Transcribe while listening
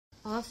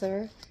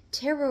Author,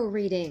 tarot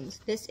readings.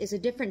 This is a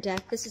different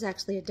deck. This is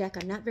actually a deck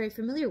I'm not very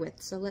familiar with,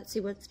 so let's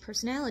see what its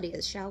personality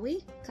is, shall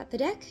we? Cut the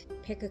deck,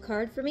 pick a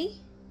card for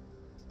me.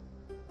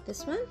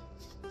 This one.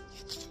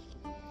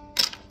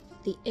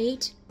 The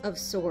Eight of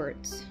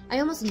Swords. I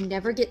almost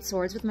never get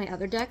swords with my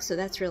other deck, so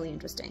that's really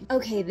interesting.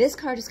 Okay, this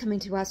card is coming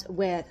to us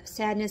with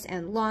sadness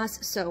and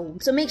loss, so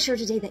make sure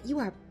today that you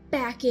are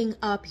backing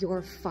up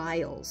your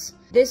files.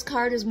 This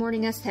card is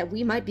warning us that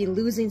we might be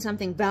losing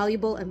something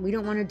valuable, and we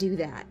don't want to do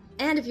that.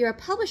 And if you're a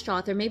published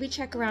author, maybe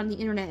check around the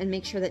internet and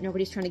make sure that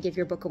nobody's trying to give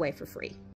your book away for free.